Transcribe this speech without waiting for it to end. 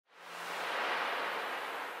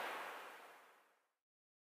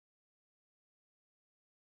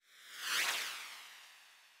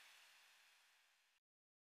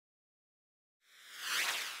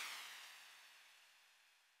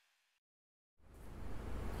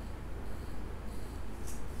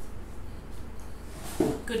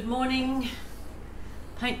Good morning,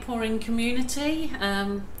 paint pouring community.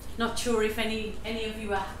 Not sure if any of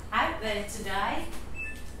you are out there today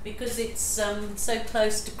because it's so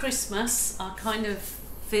close to Christmas. I kind of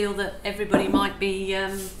feel that everybody might be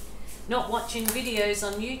not watching videos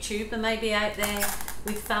on YouTube and maybe out there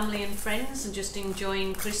with family and friends and just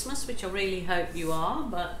enjoying Christmas, which I really hope you are.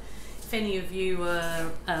 But if any of you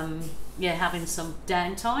are having some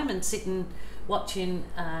downtime and sitting watching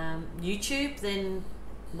YouTube, then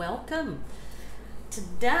welcome.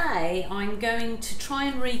 Today I'm going to try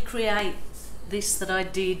and recreate this that I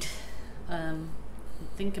did I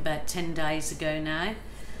think about 10 days ago now.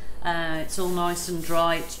 It's all nice and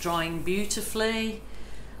dry, it's drying beautifully.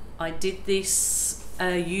 I did this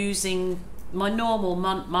using my normal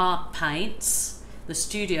Mont paints, the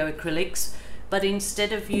studio acrylics, but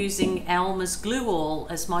instead of using Helmar's glue all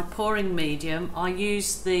as my pouring medium, I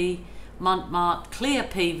used the Mont clear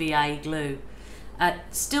PVA glue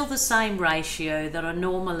at still the same ratio that I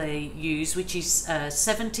normally use, which is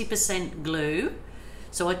 70% glue.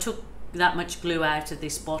 So I took that much glue out of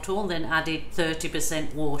this bottle and then added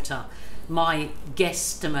 30% water, my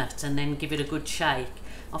guesstimate, and then give it a good shake.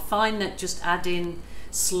 I find that just adding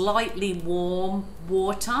slightly warm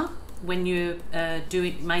water when you're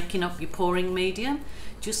making up your pouring medium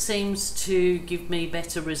just seems to give me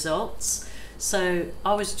better results. So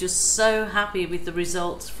I was just so happy with the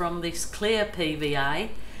results from this clear PVA,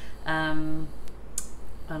 and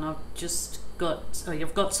I've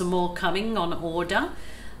got some more coming on order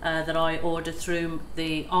that I ordered through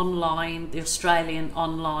the Australian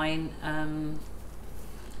online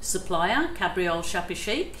supplier, Cabriole Chappy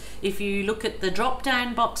Chic. If you look at the drop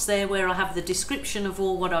down box there where I have the description of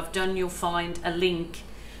all what I've done, you'll find a link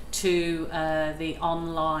to the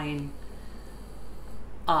online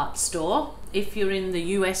art store. If you're in the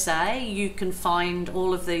USA, you can find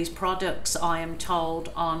all of these products, I am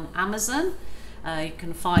told, on Amazon. You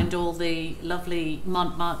can find all the lovely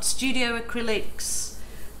Mont studio acrylics.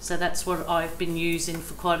 So that's what I've been using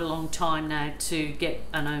for quite a long time now to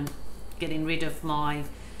getting rid of my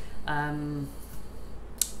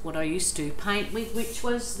what I used to paint with, which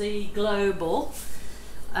was the global.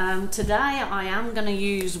 Today I am going to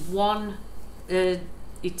use one.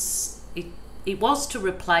 It was to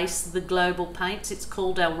replace the global paints. It's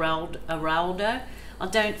called Araldo. I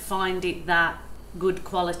don't find it that good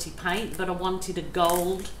quality paint, but I wanted a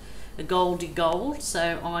goldy gold,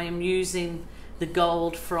 so I am using the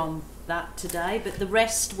gold from that today. But the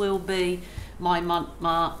rest will be my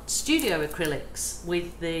Mont studio acrylics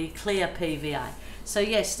with the clear PVA. So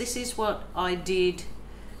yes, this is what I did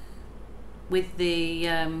with the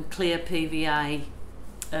clear PVA,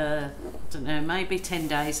 I don't know, maybe 10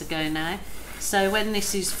 days ago now. So when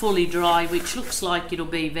this is fully dry, which looks like it'll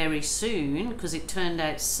be very soon because it turned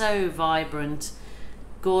out so vibrant,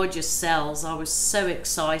 gorgeous cells, I was so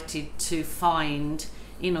excited to find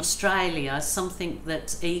in Australia something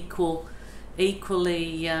that's equally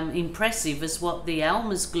impressive as what the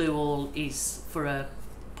Helmar's glue all is for a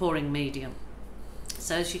pouring medium.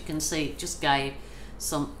 So as you can see, it just gave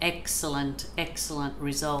some excellent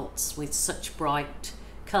results with such bright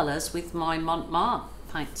colours with my Mont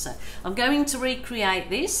paint. So I'm going to recreate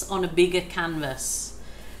this on a bigger canvas,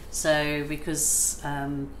 so because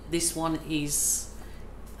this one is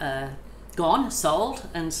sold,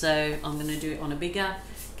 and so I'm going to do it on a bigger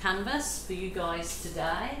canvas for you guys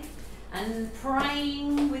today, and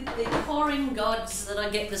praying with the pouring gods that I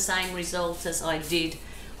get the same result as I did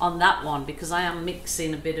on that one, because I am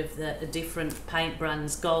mixing a bit of the different paint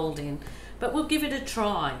brands gold in, but we'll give it a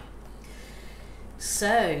try.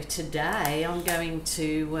 So today I'm going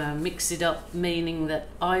to mix it up, meaning that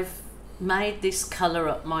I've made this colour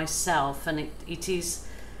up myself, and it is,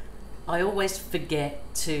 I always forget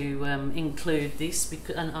to include this,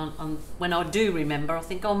 because when I do remember, I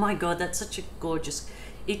think, oh my god, that's such a gorgeous,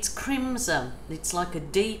 it's crimson, it's like a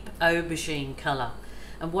deep aubergine colour,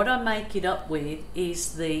 and what I make it up with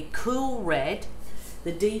is the cool red,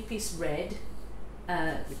 the deepest red,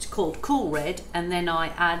 it's called cool red, and then I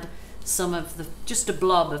add some of just a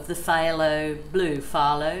blob of the phthalo blue,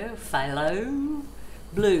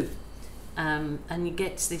 and you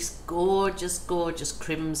get this gorgeous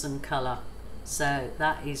crimson colour. So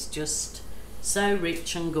that is just so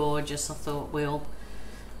rich and gorgeous. I thought we'll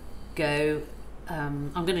go,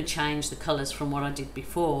 I'm going to change the colours from what I did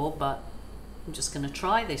before, but I'm just going to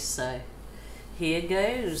try this. So here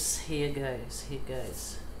goes.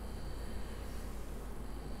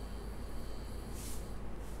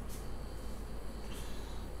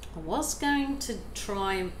 I was going to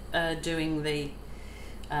try doing the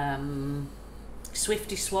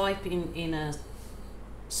swifty swipe in a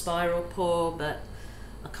spiral pour, but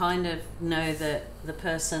I kind of know that the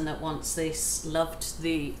person that wants this loved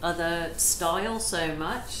the other style so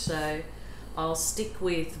much, so I'll stick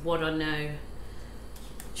with what I know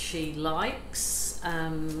she likes,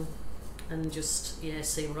 and just, yeah,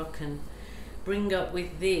 see what I can bring up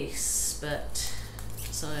with this. But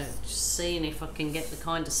so just seeing if I can get the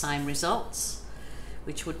kind of same results,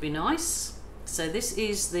 which would be nice. So this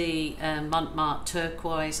is the Mont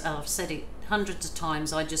turquoise. I've said it hundreds of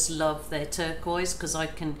times, I just love their turquoise because I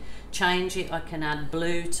can change it. I can add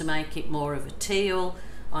blue to make it more of a teal.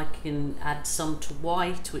 I can add some to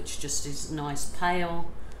white, which just is nice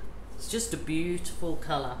pale. It's just a beautiful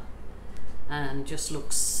colour and just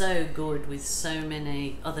looks so good with so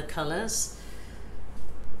many other colours,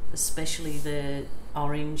 especially the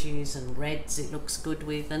oranges and reds it looks good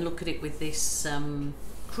with. And look at it with this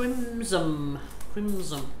crimson.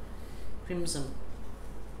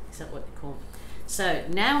 Is that what they call it? So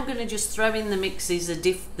now I'm going to just throw in the mixes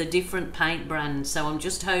the different paint brands. So I'm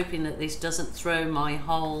just hoping that this doesn't throw my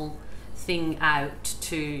whole thing out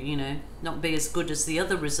to, you know, not be as good as the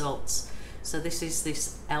other results. So this is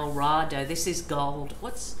this Eldorado. This is gold.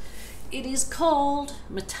 It is called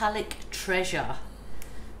Metallic Treasure.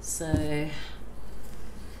 So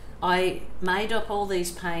I made up all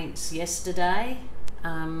these paints yesterday.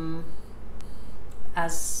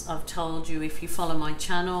 As I've told you, if you follow my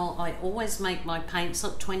channel, I always make my paints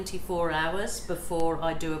up 24 hours before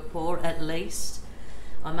I do a pour, at least.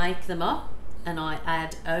 I make them up and I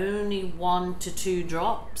add only 1 to 2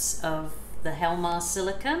 drops of the Helmar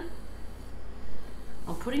silicone.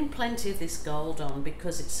 I'm putting plenty of this gold on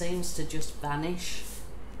because it seems to just vanish.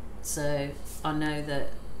 So I know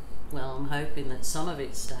that, well, I'm hoping that some of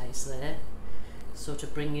it stays there, sort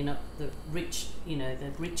of bringing up the rich, you know,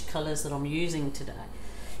 the rich colours that I'm using today.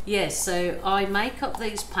 Yes, so I make up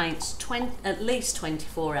these paints at least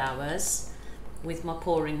 24 hours with my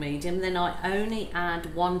pouring medium. Then I only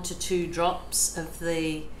add 1 to 2 drops of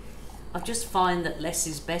the, I just find that less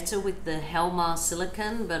is better with the Helmar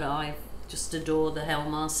silicone, but I just adore the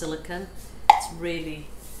Helmar silicone. It's really,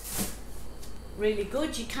 really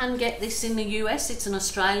good. You can get this in the US. It's an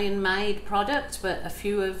Australian made product, but a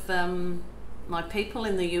few of my people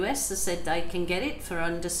in the US have said they can get it for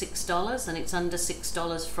under $6, and it's under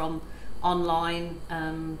 $6 from online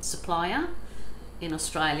supplier in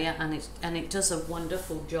Australia, and it does a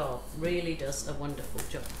wonderful job, really does a wonderful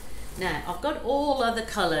job. Now I've got all other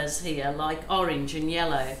colours here like orange and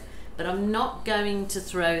yellow, but I'm not going to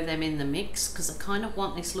throw them in the mix because I kind of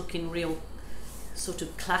want this looking real sort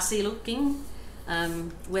of classy looking.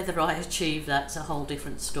 Whether I achieve that's a whole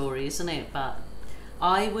different story, isn't it? But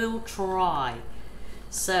I will try.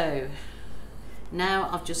 So now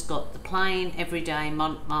I've just got the plain everyday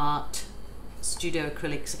Mont Studio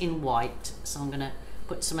Acrylics in white, so I'm going to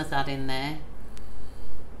put some of that in there.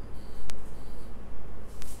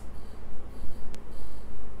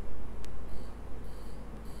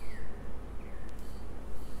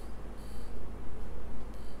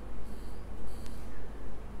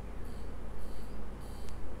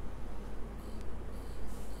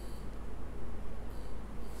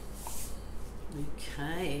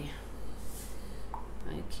 Okay,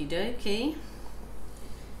 okie dokie.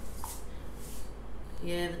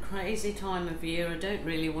 Yeah, the crazy time of year, I don't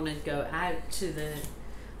really want to go out to the,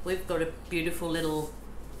 we've got a beautiful little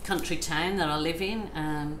country town that I live in,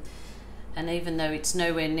 and even though it's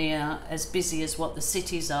nowhere near as busy as what the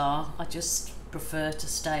cities are, I just prefer to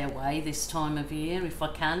stay away this time of year if I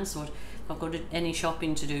can. So if I've got any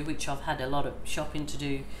shopping to do, which I've had a lot of shopping to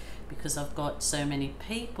do because I've got so many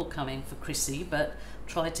people coming for Chrissy, but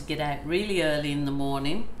try to get out really early in the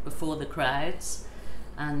morning before the crowds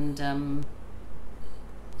and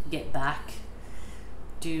get back,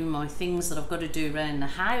 do my things that I've got to do around the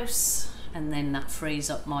house, and then that frees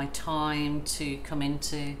up my time to come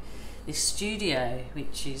into this studio,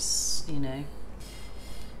 which is, you know,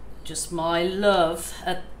 just my love.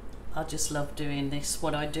 I just love doing this,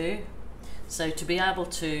 what I do. So to be able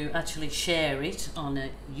to actually share it on a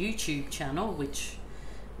YouTube channel, which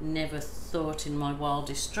never thought in my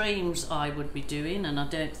wildest dreams I would be doing, and I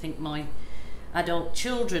don't think my adult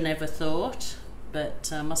children ever thought,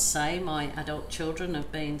 but I must say my adult children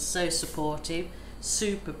have been so supportive,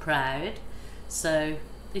 super proud. So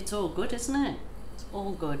it's all good, isn't it? It's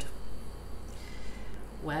all good.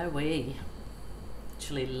 Wow, we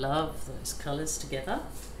actually love those colours together.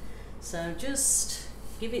 So just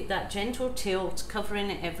give it that gentle tilt, covering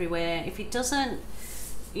it everywhere. If it doesn't,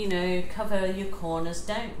 you know, cover your corners,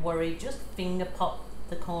 don't worry, just finger pop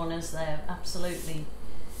the corners. They're absolutely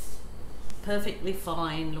perfectly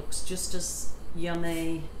fine, looks just as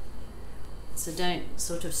yummy. So don't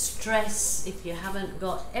sort of stress if you haven't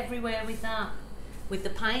got everywhere with that. With the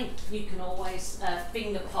paint, you can always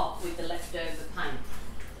finger pop with the leftover paint.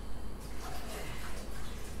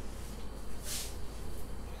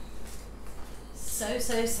 So,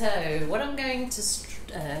 what I'm going to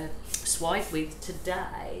swipe with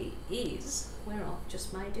today is, where I've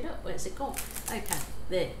just made it up, where's it gone? Okay,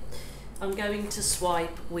 there. I'm going to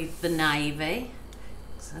swipe with the navy,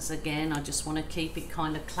 as again, I just want to keep it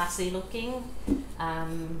kind of classy looking.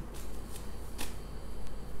 I'm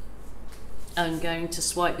going to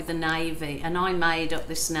swipe with the navy, and I made up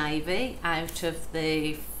this navy out of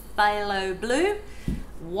the phthalo blue,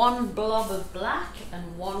 one blob of black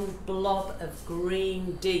and one blob of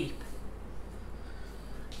green deep.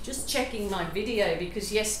 Just checking my video,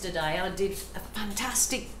 because yesterday I did a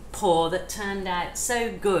fantastic pour that turned out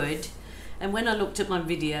so good, and when I looked at my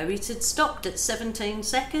video it had stopped at 17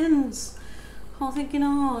 seconds. I'm thinking,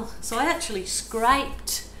 oh, so I actually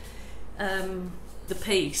scraped the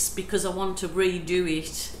piece because I want to redo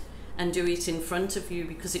it and do it in front of you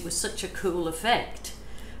because it was such a cool effect.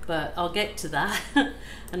 But I'll get to that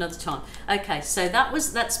another time. Okay, so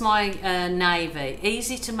that's my navy.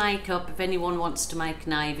 Easy to make up if anyone wants to make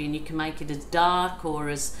navy, and you can make it as dark or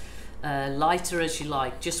as lighter as you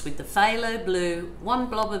like, just with the phthalo blue, one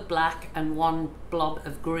blob of black and one blob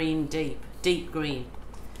of green, deep green.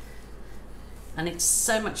 And it's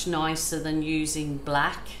so much nicer than using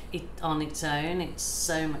black on its own. It's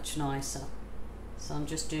so much nicer. So I'm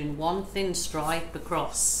just doing one thin stripe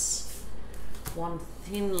across, one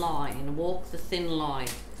thin line, walk the thin line.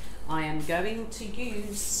 I am going to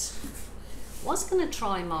use, I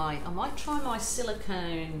might try my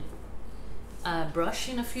silicone brush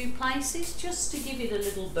in a few places just to give it a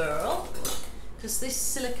little burl, because this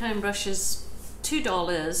silicone brush is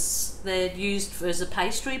 $2. They're used as a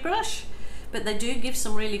pastry brush, but they do give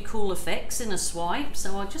some really cool effects in a swipe,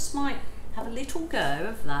 so I just might have a little go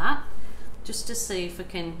of that just to see if I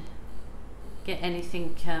can get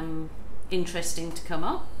anything interesting to come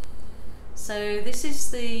up. So this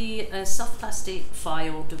is the soft plastic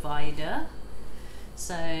file divider.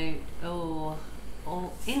 So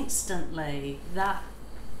instantly that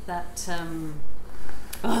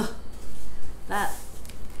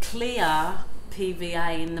clear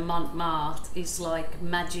PVA in the Mont Marte is like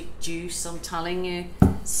magic juice, I'm telling you.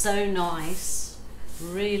 So nice,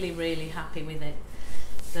 really happy with it.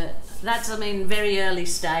 But that's, I mean, very early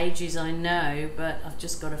stages, I know, but I've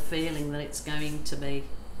just got a feeling that it's going to be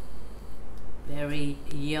very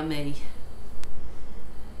yummy.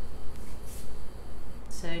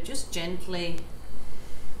 So just gently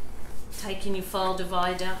taking your file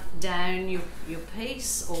divider down your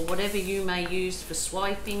piece, or whatever you may use for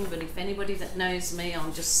swiping, but if anybody that knows me,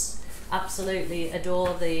 I'm just absolutely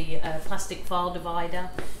adore the plastic file divider.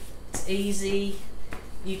 It's easy.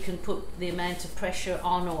 You can put the amount of pressure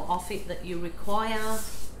on or off it that you require.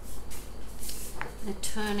 And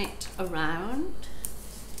turn it around.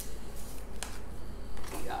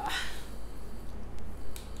 Yeah.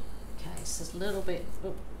 Okay, so it's a little bit,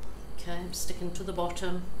 okay, I'm sticking to the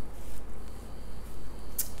bottom.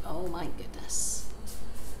 Oh my goodness.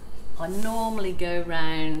 I normally go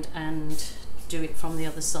round and do it from the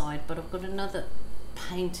other side, but I've got another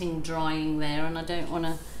painting drying there and I don't want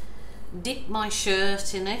to dip my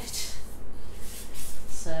shirt in it.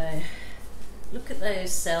 So look at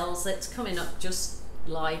those cells. That's coming up just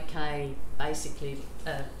like a basically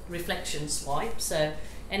a reflection swipe. So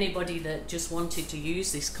anybody that just wanted to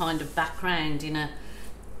use this kind of background in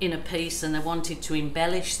a piece and they wanted to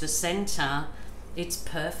embellish the center, it's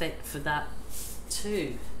perfect for that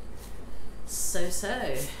too. So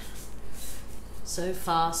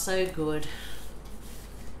far so good.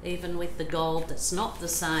 Even with the gold, that's not the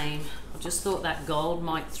same. I just thought that gold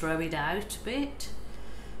might throw it out a bit.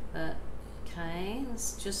 But okay,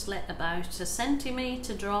 let's just let about a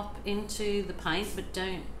centimetre drop into the paint, but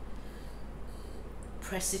don't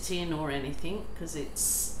press it in or anything, because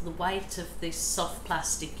it's the weight of this soft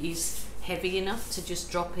plastic is heavy enough to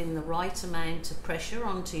just drop in the right amount of pressure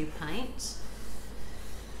onto your paint.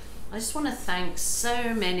 I just want to thank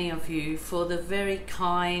so many of you for the very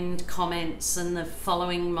kind comments and the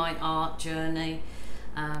following my art journey.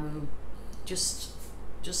 Oh,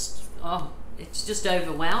 it's just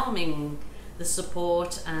overwhelming, the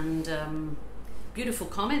support and beautiful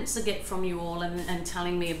comments I get from you all, and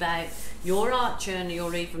telling me about your art journey,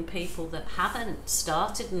 or even people that haven't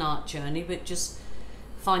started an art journey but just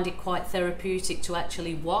find it quite therapeutic to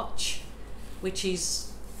actually watch, which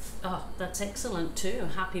is, oh, that's excellent too. I'm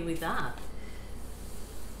happy with that.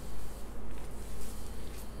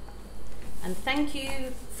 And thank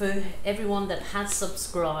you for everyone that has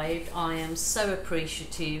subscribed. I am so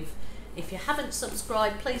appreciative. If you haven't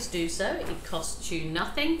subscribed, please do so. It costs you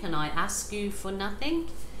nothing and I ask you for nothing,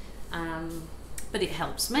 but it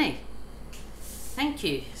helps me. Thank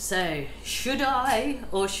you. So should I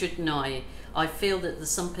or shouldn't I? I feel that there's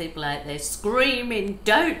some people out there screaming,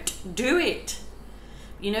 don't do it.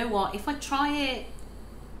 You know what, if I try it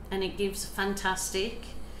and it gives a fantastic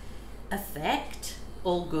effect,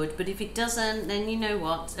 all good, but if it doesn't, then you know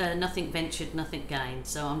what, nothing ventured, nothing gained.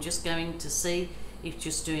 So I'm just going to see if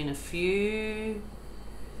just doing a few,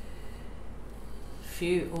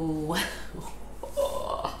 oh,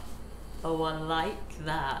 oh, I like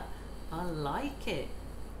that, I like it.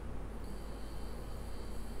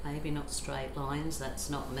 Maybe not straight lines, that's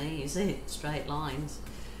not me, is it? Straight lines.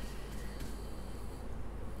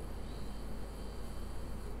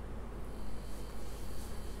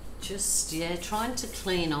 Just, yeah, trying to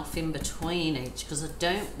clean off in between each because I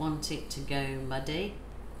don't want it to go muddy.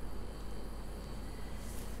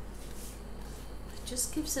 It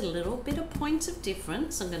just gives a little bit of point of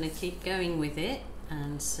difference. I'm going to keep going with it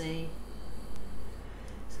and see.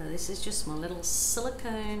 So this is just my little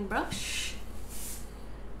silicone brush.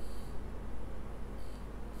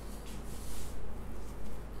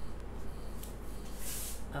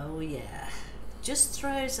 Oh yeah, just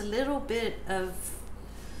throws a little bit of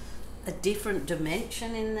a different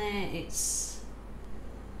dimension in there.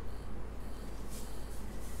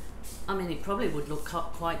 I mean, it probably would look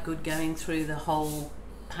quite good going through the whole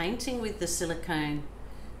painting with the silicone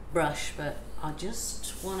brush, but I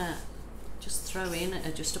just want to just throw in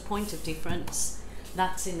just a point of difference.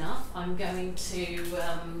 That's enough. I'm going to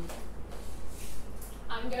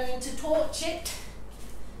torch it.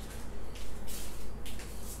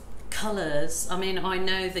 Colours, I mean, I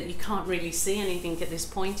know that you can't really see anything at this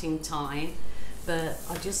point in time, but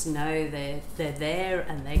I just know they're there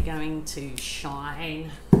and they're going to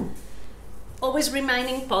shine. Always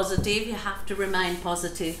remaining positive, you have to remain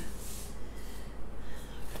positive.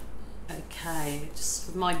 Okay, just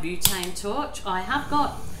with my butane torch. I have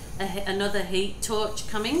got another heat torch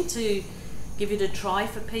coming to give it a try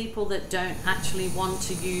for people that don't actually want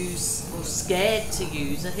to use or scared to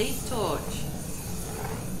use a heat torch.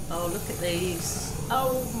 Oh, look at these.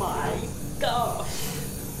 Oh my gosh.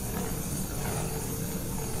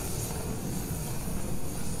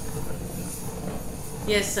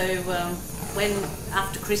 Yeah, so when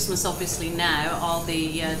after Christmas, obviously now, I'll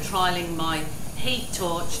be trialing my heat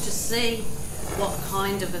torch to see what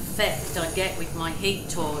kind of effect I get with my heat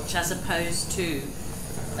torch as opposed to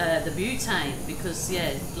the butane, because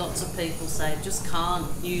yeah, lots of people say just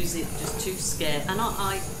can't use it, just too scared, and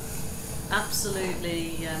I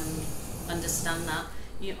absolutely understand that.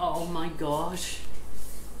 Oh my gosh,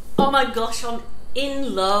 I'm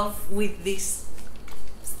in love with this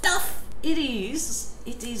stuff. It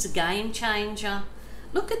is a game changer.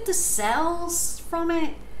 Look at the cells from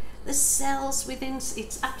it, the cells within,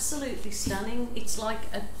 it's absolutely stunning. It's like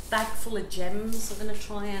a bag full of gems. I'm going to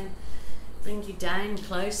try and bring you down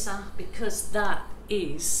closer because that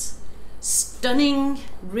is stunning,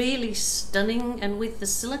 really stunning, and with the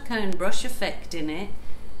silicone brush effect in it,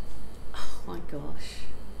 oh my gosh.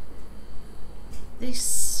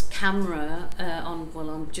 This camera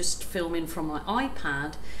I'm just filming from my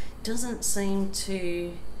iPad, doesn't seem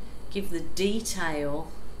to give the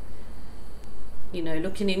detail, you know,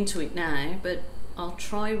 looking into it now, but I'll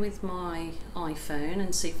try with my iPhone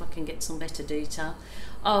and see if I can get some better detail.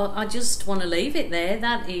 Oh, I just want to leave it there.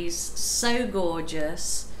 That is so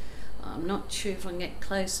gorgeous. I'm not sure if I can get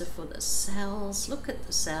closer for the cells. Look at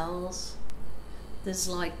the cells. There's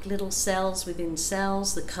like little cells within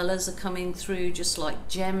cells. The colours are coming through just like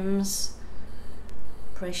gems.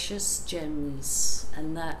 Precious gems.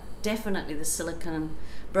 And that definitely the silicone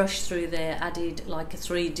brush through there added like a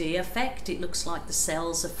 3D effect. It looks like the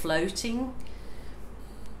cells are floating.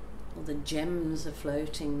 Or the gems are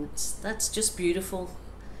floating. That's just beautiful.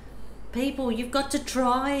 People, you've got to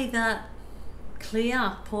try that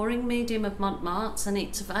clear pouring medium of Mont, and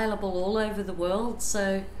it's available all over the world,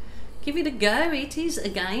 so give it a go. It is a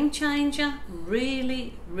game changer.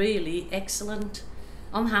 Really, really excellent.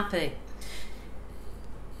 I'm happy.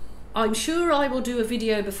 I'm sure I will do a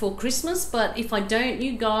video before Christmas, but if I don't,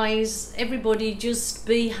 you guys, everybody just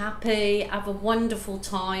be happy, have a wonderful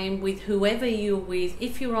time with whoever you're with.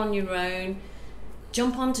 If you're on your own,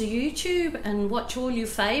 jump onto YouTube and watch all your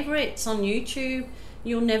favorites on YouTube.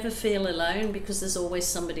 You'll never feel alone because there's always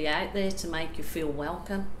somebody out there to make you feel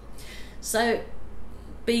welcome. So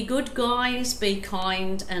be good, guys, be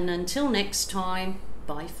kind, and until next time,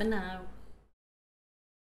 bye for now.